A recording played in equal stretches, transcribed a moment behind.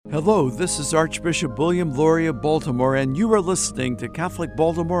Hello, this is Archbishop William Lori of Baltimore, and you are listening to Catholic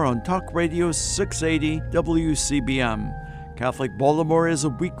Baltimore on Talk Radio 680 WCBM. Catholic Baltimore is a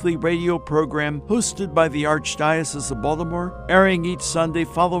weekly radio program hosted by the Archdiocese of Baltimore, airing each Sunday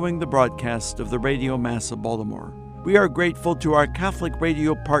following the broadcast of the Radio Mass of Baltimore. We are grateful to our Catholic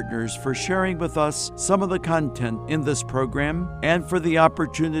radio partners for sharing with us some of the content in this program and for the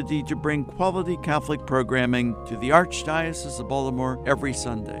opportunity to bring quality Catholic programming to the Archdiocese of Baltimore every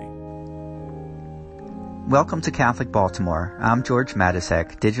Sunday. Welcome to Catholic Baltimore. I'm George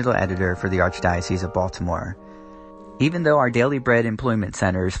Matisek, Digital Editor for the Archdiocese of Baltimore. Even though our Daily Bread Employment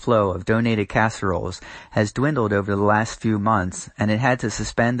Center's flow of donated casseroles has dwindled over the last few months and it had to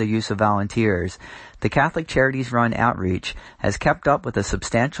suspend the use of volunteers, the Catholic Charities Run outreach has kept up with a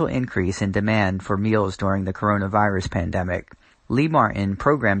substantial increase in demand for meals during the coronavirus pandemic. Lee Martin,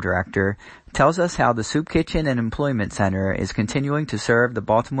 Program Director, tells us how the Soup Kitchen and Employment Center is continuing to serve the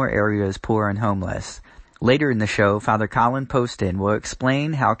Baltimore area's poor and homeless. Later in the show, Father Colin Poston will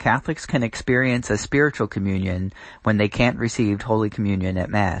explain how Catholics can experience a spiritual communion when they can't receive Holy Communion at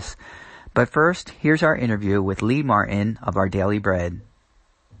Mass. But first, here's our interview with Lee Martin of Our Daily Bread.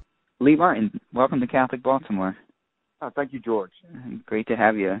 Lee Martin, welcome to Catholic Baltimore. Thank you, George. Great to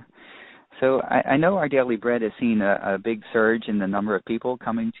have you. So I know Our Daily Bread has seen a big surge in the number of people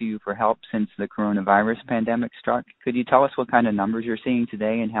coming to you for help since the coronavirus pandemic struck. Could you tell us what kind of numbers you're seeing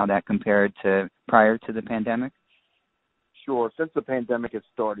today and how that compared to prior to the pandemic? Sure. Since the pandemic has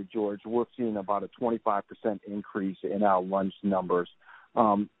started, George, we're seeing about a 25% increase in our lunch numbers.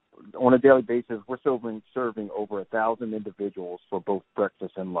 On a daily basis, we're serving over 1,000 individuals for both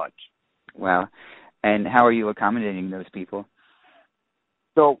breakfast and lunch. Wow. And how are you accommodating those people?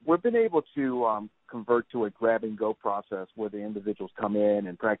 So we've been able to convert to a grab-and-go process where the individuals come in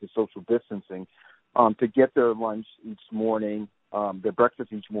and practice social distancing to get their lunch each morning, their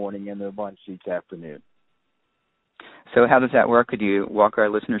breakfast each morning, and their lunch each afternoon. So how does that work? Could you walk our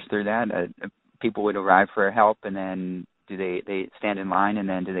listeners through that? People would arrive for help, and then do they stand in line, and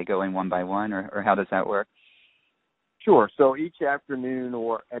then do they go in one by one, or how does that work? Sure. So each afternoon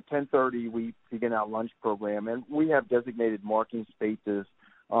or at 10:30, we begin our lunch program, and we have designated marking spaces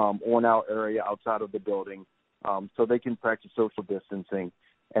on our area outside of the building so they can practice social distancing.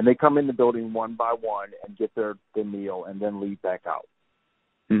 And they come in the building one by one and get their meal and then leave back out.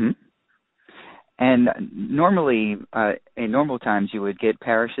 Mm-hmm. And normally, in normal times, you would get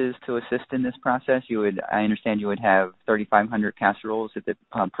parishes to assist in this process. I understand you would have 3,500 casseroles that the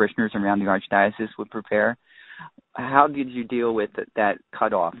parishioners around the Archdiocese would prepare. How did you deal with that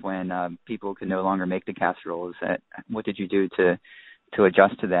cutoff when people could no longer make the casseroles? What did you do to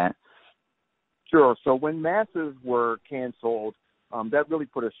adjust to that? Sure. So when masses were canceled, that really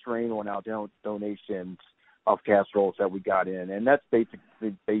put a strain on our donations of casseroles that we got in. And that's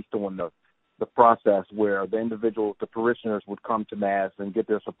basically based on the process where the parishioners would come to Mass and get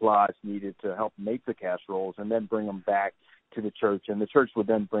their supplies needed to help make the casseroles and then bring them back to the church, and the church would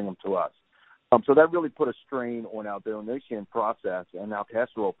then bring them to us. So that really put a strain on our donation process and our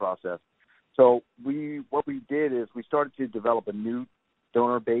casserole process. So what we did is we started to develop a new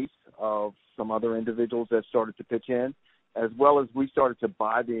donor base of some other individuals that started to pitch in, as well as we started to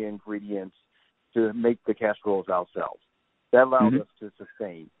buy the ingredients to make the casseroles ourselves. That allowed us to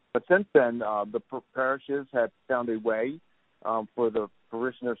sustain. But since then, the parishes have found a way for the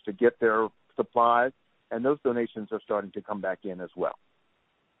parishioners to get their supplies, and those donations are starting to come back in as well.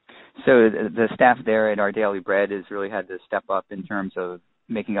 So the staff there at Our Daily Bread has really had to step up in terms of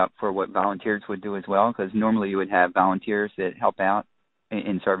making up for what volunteers would do as well, because normally you would have volunteers that help out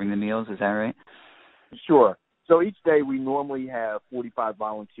in serving the meals. Is that right? Sure. So each day we normally have 45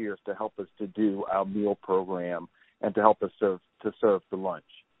 volunteers to help us to do our meal program and to help us serve the lunch.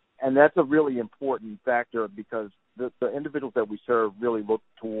 And that's a really important factor because the individuals that we serve really look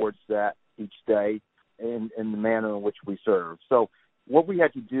towards that each day in the manner in which we serve. So what we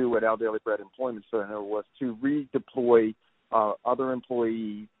had to do at Our Daily Bread Employment Center was to redeploy other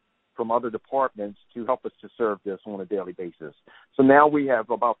employees from other departments to help us to serve this on a daily basis. So now we have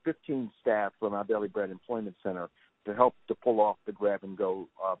about 15 staff from Our Daily Bread Employment Center to help to pull off the grab-and-go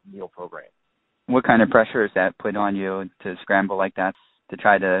meal program. What kind of pressure is that put on you to scramble like that, to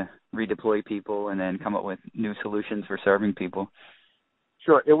try to redeploy people and then come up with new solutions for serving people?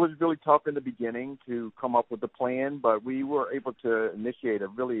 Sure. It was really tough in the beginning to come up with a plan, but we were able to initiate a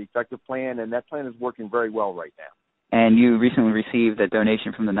really effective plan, and that plan is working very well right now. And you recently received a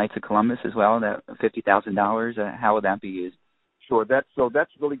donation from the Knights of Columbus as well, that $50,000. How will that be used? Sure. That's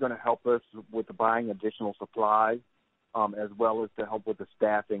really going to help us with the buying additional supplies, as well as to help with the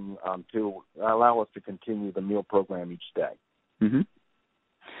staffing to allow us to continue the meal program each day. Mm-hmm.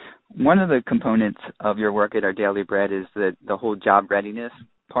 One of the components of your work at Our Daily Bread is the whole job readiness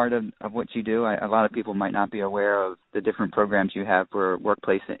part of what you do. A lot of people might not be aware of the different programs you have for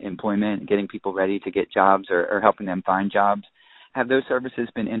workplace employment, getting people ready to get jobs or helping them find jobs. Have those services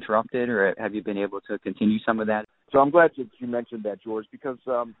been interrupted, or have you been able to continue some of that? So I'm glad that you mentioned that, George, because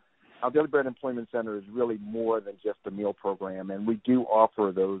our Daily Bread Employment Center is really more than just a meal program, and we do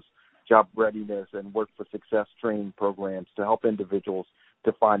offer those job readiness and work for success training programs to help individuals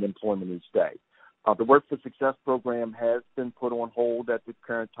to find employment each day. The Work for Success program has been put on hold at the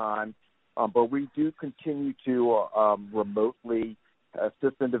current time, but we do continue to remotely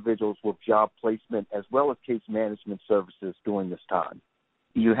assist individuals with job placement as well as case management services during this time.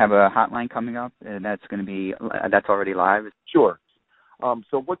 You have a hotline coming up, and that's already live? Sure.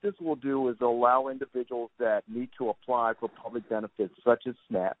 So what this will do is allow individuals that need to apply for public benefits such as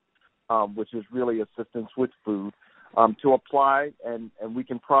SNAP, which is really assistance with food, to apply, and we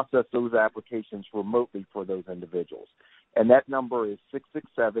can process those applications remotely for those individuals. And that number is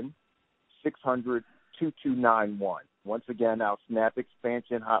 667-600-2291. Once again, our SNAP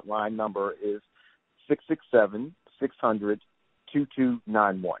expansion hotline number is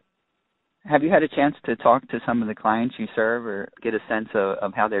 667-600-2291. Have you had a chance to talk to some of the clients you serve or get a sense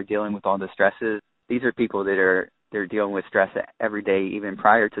of how they're dealing with all the stresses? These are people that they're dealing with stress every day, even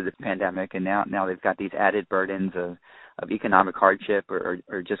prior to the pandemic, and now they've got these added burdens of economic hardship or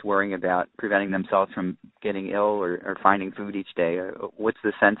just worrying about preventing themselves from getting ill or finding food each day. What's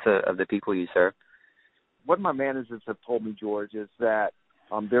the sense of the people you serve? What my managers have told me, George, is that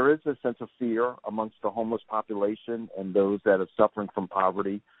there is a sense of fear amongst the homeless population and those that are suffering from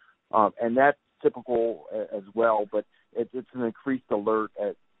poverty, and that's typical as well, but it's an increased alert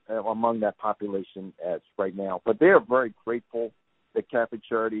among that population as right now. But they are very grateful that Catholic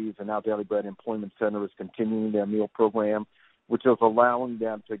Charities and Our Daily Bread Employment Center is continuing their meal program, which is allowing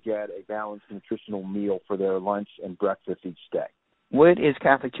them to get a balanced nutritional meal for their lunch and breakfast each day. What is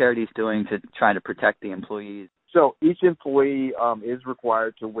Catholic Charities doing to try to protect the employees? So each employee is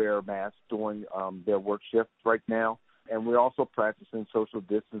required to wear a mask during their work shift right now, and we're also practicing social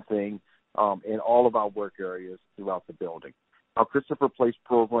distancing in all of our work areas throughout the building. Our Christopher Place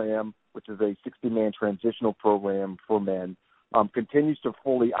program, which is a 60-man transitional program for men, continues to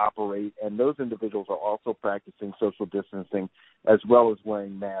fully operate, and those individuals are also practicing social distancing as well as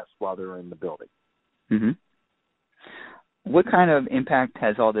wearing masks while they're in the building. Mm-hmm. What kind of impact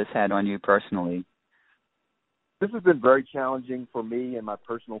has all this had on you personally? This has been very challenging for me in my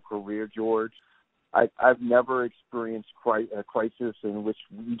personal career, George. I've never experienced a crisis in which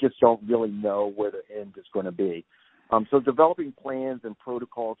we just don't really know where the end is going to be. So developing plans and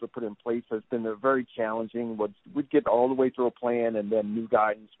protocols to put in place has been very challenging. We'd get all the way through a plan, and then new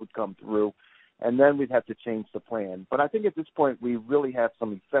guidance would come through, and then we'd have to change the plan. But I think at this point we really have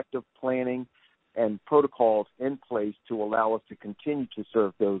some effective planning and protocols in place to allow us to continue to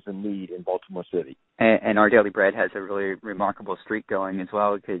serve those in need in Baltimore City. And Our Daily Bread has a really remarkable streak going as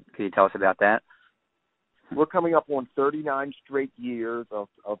well. Could you tell us about that? We're coming up on 39 straight years of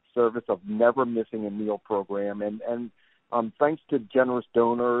service, of never missing a meal program. And thanks to generous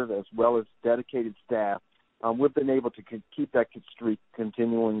donors as well as dedicated staff, we've been able to keep that streak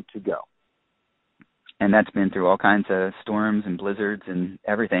continuing to go. And that's been through all kinds of storms and blizzards and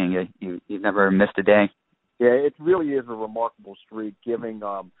everything. You've never missed a day. Yeah, it really is a remarkable streak, given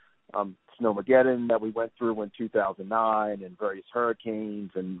Snowmageddon that we went through in 2009 and various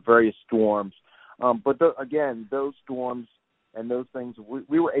hurricanes and various storms. But again, those storms and those things,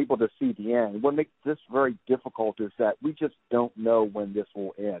 we were able to see the end. What makes this very difficult is that we just don't know when this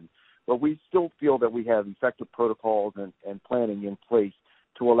will end. But we still feel that we have effective protocols and planning in place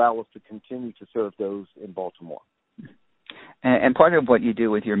to allow us to continue to serve those in Baltimore. And part of what you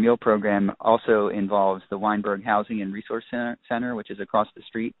do with your meal program also involves the Weinberg Housing and Resource Center, which is across the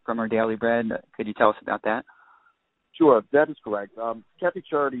street from Our Daily Bread. Could you tell us about that? Sure, that is correct. Catholic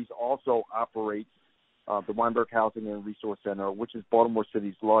Charities also operates the Weinberg Housing and Resource Center, which is Baltimore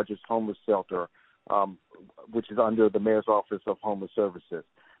City's largest homeless shelter, which is under the Mayor's Office of Homeless Services.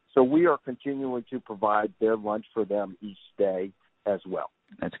 So we are continuing to provide their lunch for them each day as well.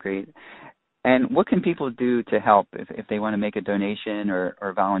 That's great. And what can people do to help if they want to make a donation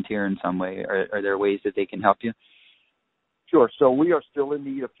or volunteer in some way? Are there ways that they can help you? Sure. So we are still in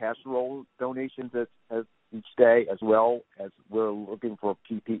need of casserole donations as each day, as well as we're looking for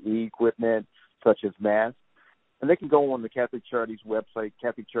PPE equipment such as masks. And they can go on the Catholic Charities website,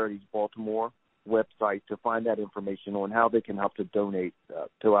 Catholic Charities Baltimore website, to find that information on how they can help to donate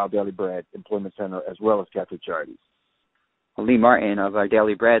to Our Daily Bread Employment Center as well as Catholic Charities. Well, Lee Martin of Our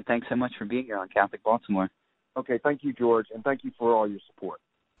Daily Bread, thanks so much for being here on Catholic Baltimore. Okay, thank you, George, and thank you for all your support.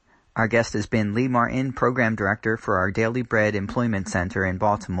 Our guest has been Lee Martin, Program Director for our Daily Bread Employment Center in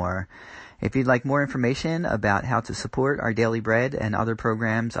Baltimore. If you'd like more information about how to support our Daily Bread and other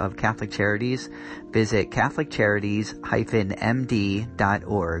programs of Catholic Charities, visit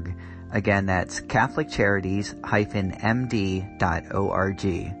CatholicCharities-MD.org. Again, that's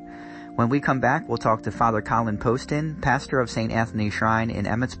CatholicCharities-MD.org. When we come back, we'll talk to Father Colin Poston, pastor of St. Anthony Shrine in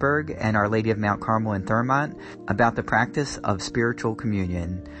Emmitsburg and Our Lady of Mount Carmel in Thurmont, about the practice of spiritual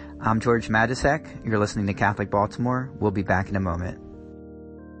communion. I'm George Madisek. You're listening to Catholic Baltimore. We'll be back in a moment.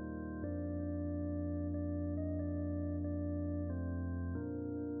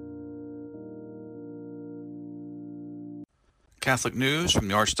 Catholic news from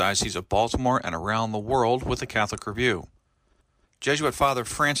the Archdiocese of Baltimore and around the world with the Catholic Review. Jesuit Father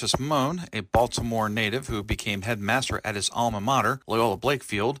Francis Mohn, a Baltimore native who became headmaster at his alma mater, Loyola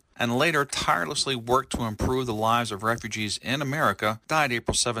Blakefield, and later tirelessly worked to improve the lives of refugees in America, died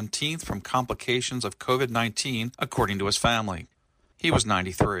April 17th from complications of COVID-19, according to his family. He was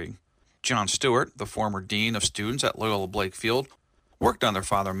 93. John Stewart, the former dean of students at Loyola Blakefield, worked under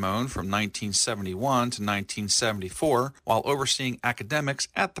Father Mohn from 1971 to 1974 while overseeing academics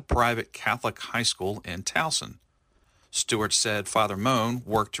at the private Catholic high school in Towson. Stewart said Father Mohn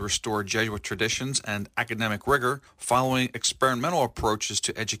worked to restore Jesuit traditions and academic rigor following experimental approaches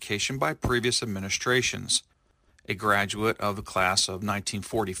to education by previous administrations. A graduate of the class of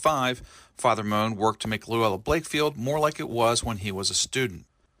 1945, Father Mohn worked to make Loyola Blakefield more like it was when he was a student.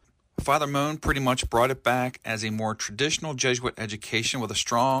 Father Mohn pretty much brought it back as a more traditional Jesuit education with a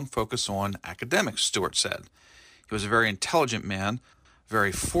strong focus on academics, Stewart said. He was a very intelligent man,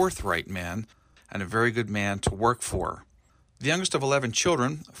 very forthright man, and a very good man to work for. The youngest of 11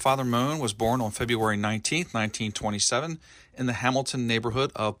 children, Father Mohn was born on February 19, 1927, in the Hamilton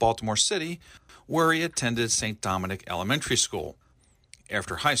neighborhood of Baltimore City, where he attended St. Dominic Elementary School.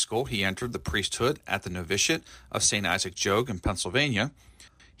 After high school, he entered the priesthood at the novitiate of St. Isaac Jogue in Pennsylvania.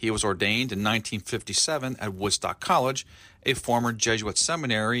 He was ordained in 1957 at Woodstock College, a former Jesuit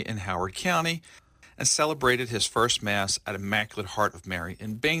seminary in Howard County, and celebrated his first Mass at Immaculate Heart of Mary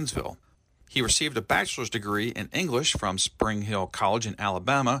in Baynesville. He received a bachelor's degree in English from Spring Hill College in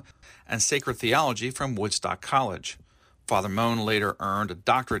Alabama and Sacred Theology from Woodstock College. Father Mohn later earned a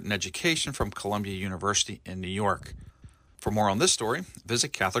doctorate in education from Columbia University in New York. For more on this story,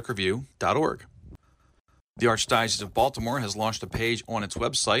 visit CatholicReview.org. The Archdiocese of Baltimore has launched a page on its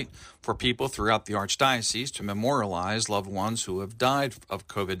website for people throughout the Archdiocese to memorialize loved ones who have died of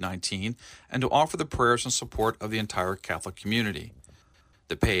COVID-19 and to offer the prayers and support of the entire Catholic community.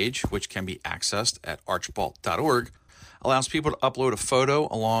 The page, which can be accessed at archbalt.org, allows people to upload a photo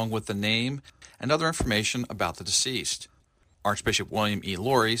along with the name and other information about the deceased. Archbishop William E.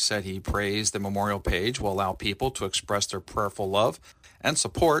 Laurie said he prays the memorial page will allow people to express their prayerful love and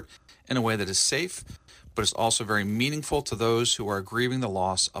support in a way that is safe, but is also very meaningful to those who are grieving the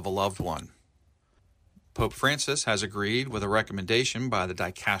loss of a loved one. Pope Francis has agreed with a recommendation by the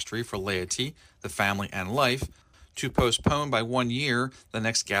Dicastery for Laity, the Family, and Life to postpone by 1 year the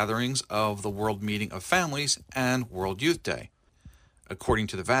next gatherings of the World Meeting of Families and World Youth Day. According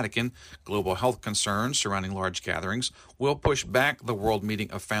to the Vatican, global health concerns surrounding large gatherings will push back the World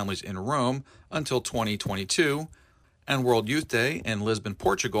Meeting of Families in Rome until 2022 and World Youth Day in Lisbon,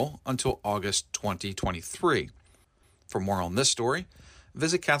 Portugal until August 2023. For more on this story,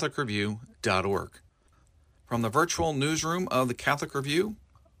 visit CatholicReview.org. From the virtual newsroom of the Catholic Review,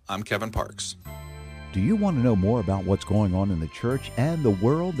 I'm Kevin Parks. Do you want to know more about what's going on in the church and the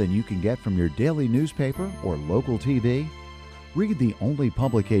world than you can get from your daily newspaper or local TV? Read the only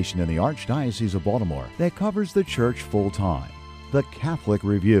publication in the Archdiocese of Baltimore that covers the church full-time, the Catholic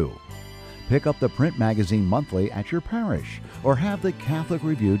Review. Pick up the print magazine monthly at your parish or have the Catholic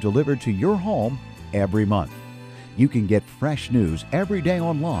Review delivered to your home every month. You can get fresh news every day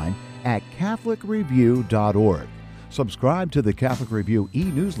online at CatholicReview.org. Subscribe to the Catholic Review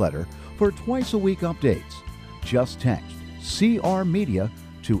e-newsletter for twice-a-week updates. Just text CR Media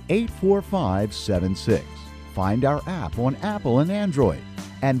to 84576. Find our app on Apple and Android.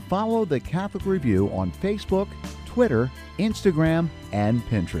 And follow the Catholic Review on Facebook, Twitter, Instagram, and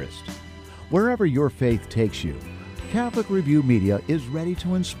Pinterest. Wherever your faith takes you, Catholic Review Media is ready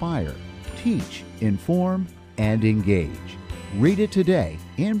to inspire, teach, inform, and engage. Read it today,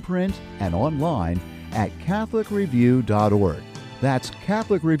 in print and online at CatholicReview.org. That's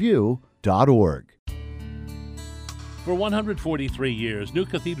CatholicReview.org. For 143 years, New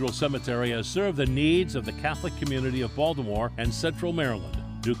Cathedral Cemetery has served the needs of the Catholic community of Baltimore and Central Maryland.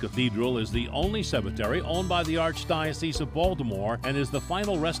 New Cathedral is the only cemetery owned by the Archdiocese of Baltimore and is the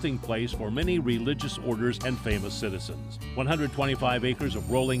final resting place for many religious orders and famous citizens. 125 acres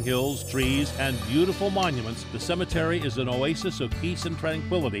of rolling hills, trees, and beautiful monuments, the cemetery is an oasis of peace and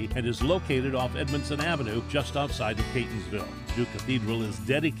tranquility and is located off Edmondson Avenue just outside of Catonsville. New Cathedral is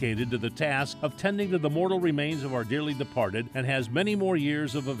dedicated to the task of tending to the mortal remains of our dearly departed and has many more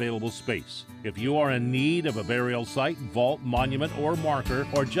years of available space. If you are in need of a burial site, vault, monument, or marker,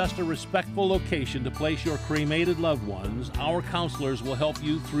 or just a respectful location to place your cremated loved ones, our counselors will help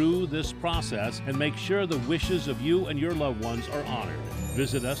you through this process and make sure the wishes of you and your loved ones are honored.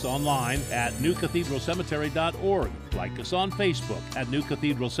 Visit us online at newcathedralcemetery.org. Like us on Facebook at New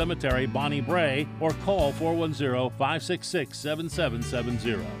Cathedral Cemetery, Bonnie Bray, or call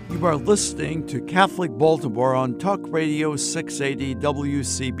 410-566-7770. You are listening to Catholic Baltimore on Talk Radio 680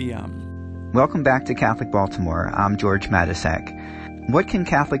 WCBM. Welcome back to Catholic Baltimore. I'm George Matisek. What can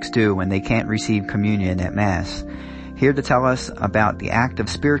Catholics do when they can't receive communion at Mass? Here to tell us about the act of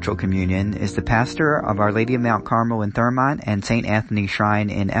spiritual communion is the pastor of Our Lady of Mount Carmel in Thurmont and St. Anthony Shrine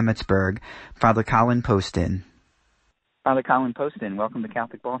in Emmitsburg, Father Colin Poston. Father Colin Poston, welcome to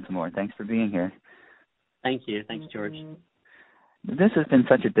Catholic Baltimore. Thanks for being here. Thank you. Thanks, George. This has been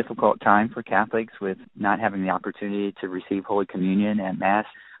such a difficult time for Catholics with not having the opportunity to receive Holy Communion at Mass.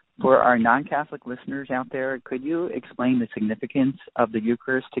 For our non-Catholic listeners out there, could you explain the significance of the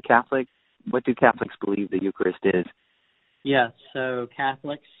Eucharist to Catholics? What do Catholics believe the Eucharist is? Yes, so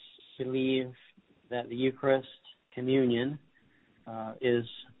Catholics believe that the Eucharist, communion, is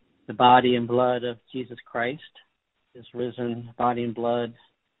the body and blood of Jesus Christ, His risen body and blood,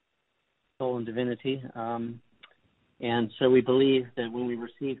 soul and divinity. And so we believe that when we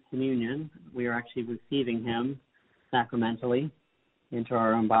receive communion, we are actually receiving Him sacramentally into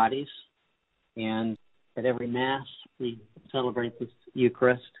our own bodies. And at every Mass, we celebrate this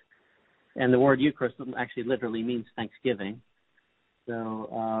Eucharist. And the word Eucharist actually literally means thanksgiving.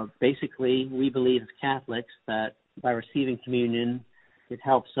 So basically, we believe as Catholics that by receiving communion, it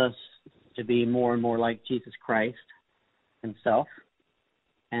helps us to be more and more like Jesus Christ Himself,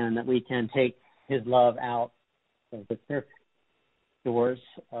 and that we can take His love out of the church doors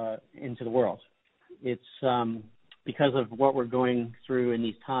into the world. It's because of what we're going through in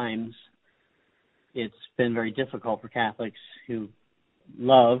these times, it's been very difficult for Catholics who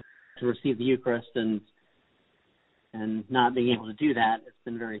love to receive the Eucharist and not being able to do that. It's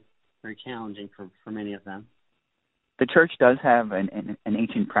been very, very challenging for many of them. The Church does have an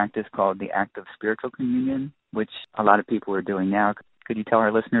ancient practice called the act of spiritual communion, which a lot of people are doing now. Could you tell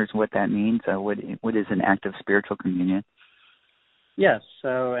our listeners what that means? What is an act of spiritual communion? Yes,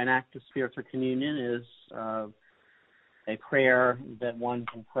 so an act of spiritual communion is a prayer that one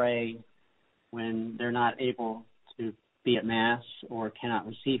can pray when they're not able to be at Mass or cannot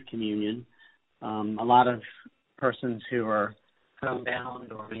receive communion. A lot of persons who are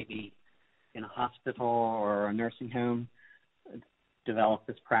homebound or maybe in a hospital or a nursing home develop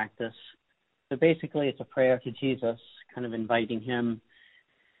this practice. So basically it's a prayer to Jesus, kind of inviting Him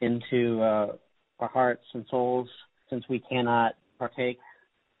into our hearts and souls. Since we cannot partake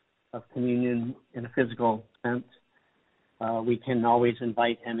of communion in a physical sense, we can always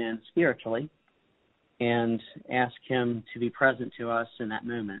invite Him in spiritually and ask Him to be present to us in that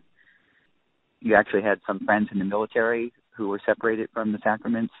moment. You actually had some friends in the military who were separated from the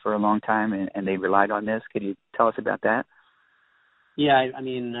sacraments for a long time, and they relied on this. Could you tell us about that? Yeah, I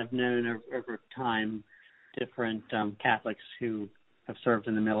mean, I've known over time different Catholics who have served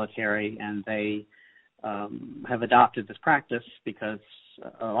in the military, and they have adopted this practice because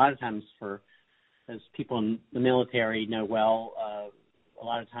a lot of times, as people in the military know well, a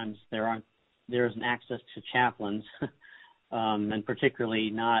lot of times there isn't access to chaplains, and particularly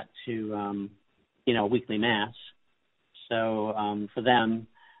not to weekly Mass. So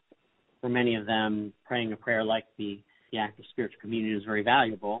for many of them, praying a prayer like the act of spiritual communion is very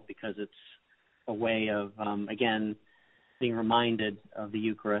valuable because it's a way of, again, being reminded of the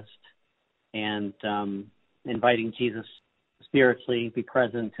Eucharist and inviting Jesus spiritually be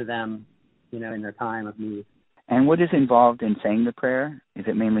present to them, in their time of need. And what is involved in saying the prayer? Is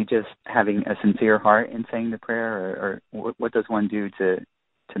it mainly just having a sincere heart in saying the prayer, or what does one do to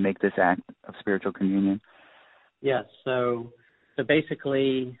make this act of spiritual communion? Yes, so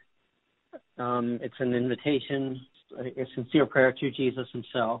basically it's an invitation, a sincere prayer to Jesus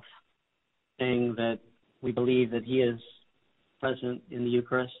Himself, saying that we believe that He is present in the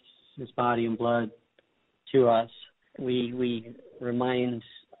Eucharist, His body and blood to us. We remind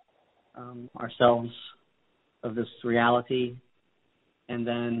ourselves of this reality and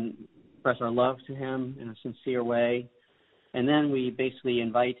then express our love to Him in a sincere way And then we basically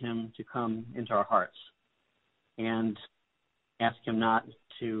invite him to come into our hearts and ask him not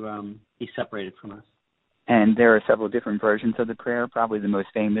to be separated from us. And there are several different versions of the prayer. Probably the most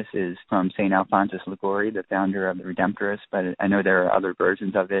famous is from St. Alphonsus Liguori, the founder of the Redemptorists, but I know there are other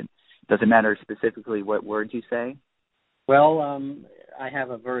versions of it. Does it matter specifically what words you say? Well, I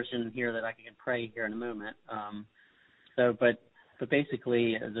have a version here that I can pray here in a moment. But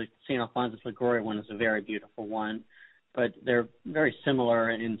basically, the St. Alphonsus Liguori one is a very beautiful one, but they're very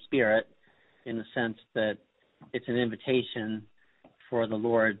similar in spirit in the sense that it's an invitation for the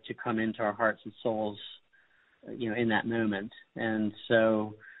Lord to come into our hearts and souls, in that moment. And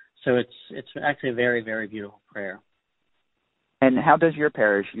so it's actually a very, very beautiful prayer. And how does your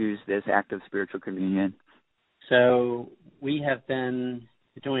parish use this act of spiritual communion? So we have been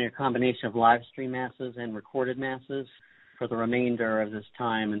doing a combination of live stream masses and recorded masses for the remainder of this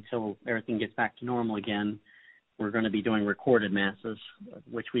time until everything gets back to normal again. We're going to be doing recorded masses,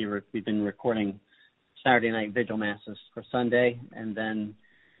 which we've been recording Saturday night vigil masses for Sunday and then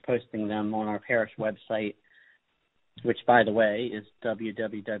posting them on our parish website, which, by the way, is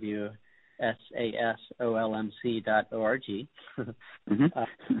www.sasolmc.org. Mm-hmm.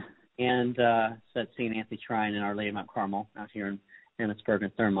 And it's at St. Anthony Shrine in Our Lady of Mount Carmel out here in Emmitsburg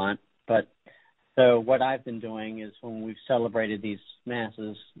and Thurmont. But so what I've been doing is when we've celebrated these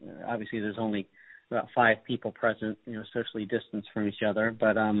masses, obviously there's only about 5 people present, socially distanced from each other.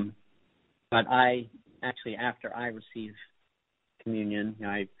 But I actually, after I receive communion,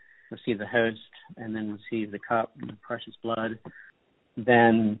 I receive the host and then receive the cup, the precious blood.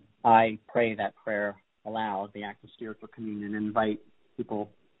 Then I pray that prayer aloud, the act of spiritual communion, and invite people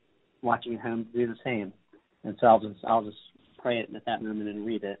watching at home to do the same. And so I'll just pray it at that moment and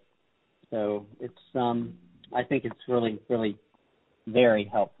read it. So it's I think it's really, really very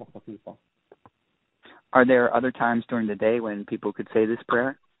helpful for people. Are there other times during the day when people could say this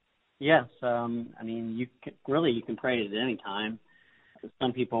prayer? Yes. You can pray it at any time.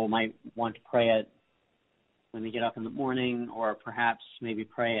 Some people might want to pray it when they get up in the morning, or perhaps maybe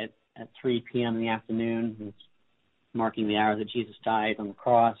pray it at 3 p.m. in the afternoon, marking the hour that Jesus died on the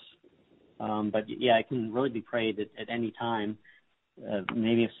cross. But yeah, it can really be prayed at any time.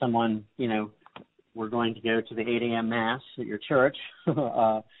 Maybe if someone, we're going to go to the 8 a.m. Mass at your church,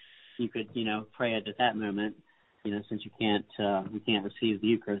 you could, pray it at that moment, since you can't receive the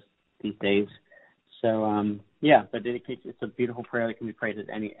Eucharist these days. So, but it's a beautiful prayer that can be prayed at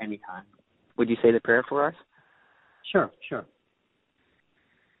any time. Would you say the prayer for us? Sure.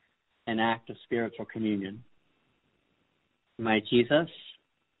 An act of spiritual communion. My Jesus,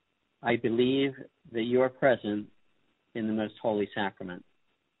 I believe that you are present in the most holy sacrament.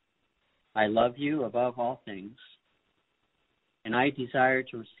 I love you above all things, and I desire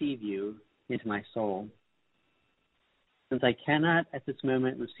to receive you into my soul. Since I cannot at this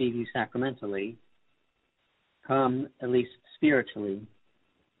moment receive you sacramentally, come at least spiritually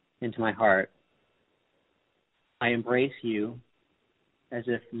into my heart. I embrace you as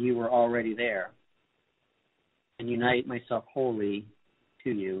if you were already there, and unite myself wholly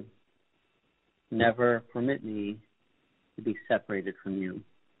to you. Never permit me to be separated from you.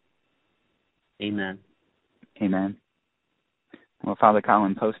 Amen. Amen. Well, Father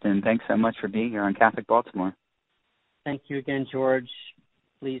Colin Poston, thanks so much for being here on Catholic Baltimore. Thank you again, George.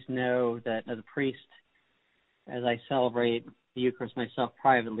 Please know that as a priest, as I celebrate the Eucharist myself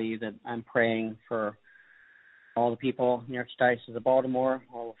privately, that I'm praying for all the people in the Archdiocese of Baltimore,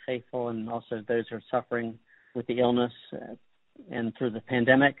 all the faithful, and also those who are suffering with the illness and through the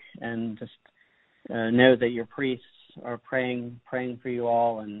pandemic. And just know that your priests are praying for you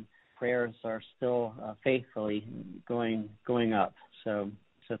all, and prayers are still faithfully going up. So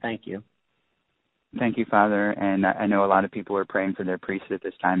thank you. Thank you, Father. And I know a lot of people are praying for their priests at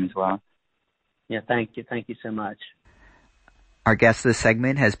this time as well. Yeah, thank you. Thank you so much. Our guest this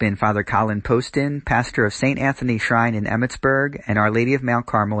segment has been Father Colin Poston, pastor of St. Anthony Shrine in Emmitsburg and Our Lady of Mount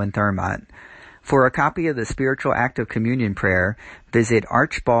Carmel in Thurmont. For a copy of the Spiritual Act of Communion prayer, visit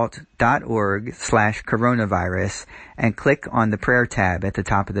archbalt.org/coronavirus and click on the prayer tab at the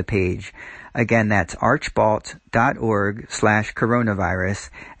top of the page. Again, that's archbalt.org/coronavirus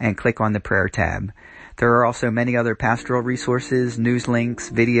and click on the prayer tab. There are also many other pastoral resources, news links,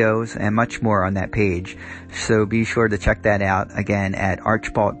 videos, and much more on that page. So be sure to check that out again at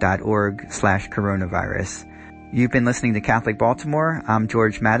archbalt.org/coronavirus. You've been listening to Catholic Baltimore. I'm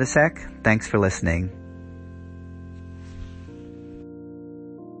George Matisek. Thanks for listening.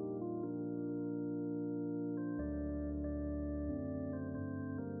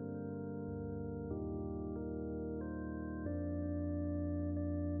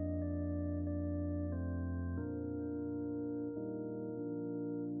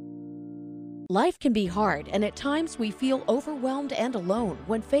 Life can be hard, and at times we feel overwhelmed and alone.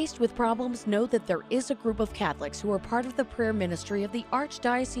 When faced with problems, know that there is a group of Catholics who are part of the prayer ministry of the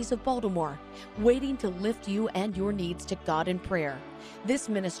Archdiocese of Baltimore, waiting to lift you and your needs to God in prayer. This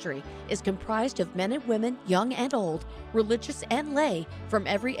ministry is comprised of men and women, young and old, religious and lay, from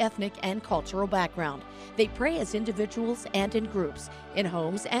every ethnic and cultural background. They pray as individuals and in groups, in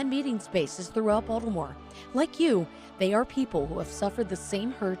homes and meeting spaces throughout Baltimore. Like you, they are people who have suffered the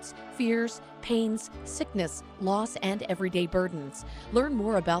same hurts, fears, pains, sickness, loss, and everyday burdens. Learn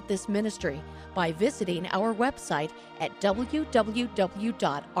more about this ministry by visiting our website at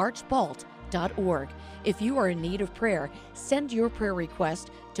www.archbalt.org. If you are in need of prayer, send your prayer request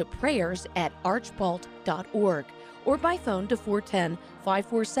to prayers@archbalt.org or by phone to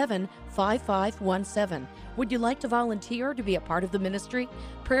 410-547-5517. Would you like to volunteer to be a part of the ministry?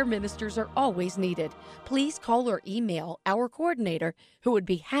 Prayer ministers are always needed. Please call or email our coordinator, who would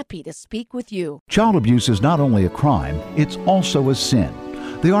be happy to speak with you. Child abuse is not only a crime, it's also a sin.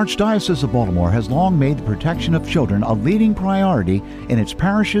 The Archdiocese of Baltimore has long made the protection of children a leading priority in its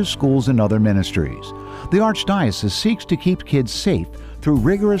parishes, schools, and other ministries. The Archdiocese seeks to keep kids safe through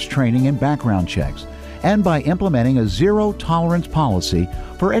rigorous training and background checks, and by implementing a zero-tolerance policy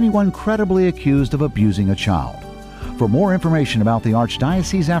for anyone credibly accused of abusing a child. For more information about the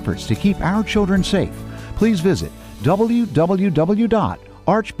Archdiocese efforts to keep our children safe, please visit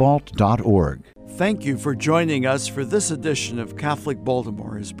www.archbalt.org. Thank you for joining us for this edition of Catholic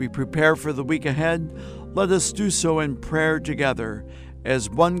Baltimore. As we prepare for the week ahead, let us do so in prayer together as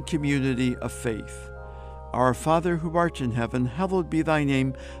one community of faith. Our Father who art in heaven, hallowed be thy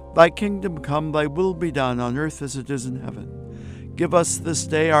name. Thy kingdom come, thy will be done on earth as it is in heaven. Give us this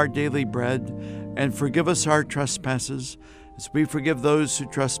day our daily bread, and forgive us our trespasses, as we forgive those who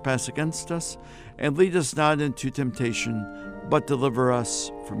trespass against us. And lead us not into temptation, but deliver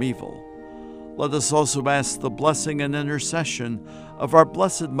us from evil. Let us also ask the blessing and intercession of our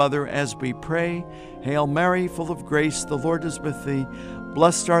Blessed Mother as we pray. Hail Mary, full of grace, the Lord is with thee.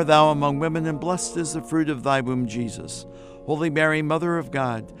 Blessed art thou among women, and blessed is the fruit of thy womb, Jesus. Holy Mary, Mother of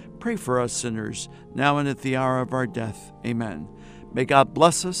God, pray for us sinners, now and at the hour of our death. Amen. May God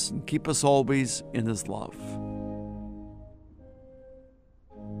bless us and keep us always in his love.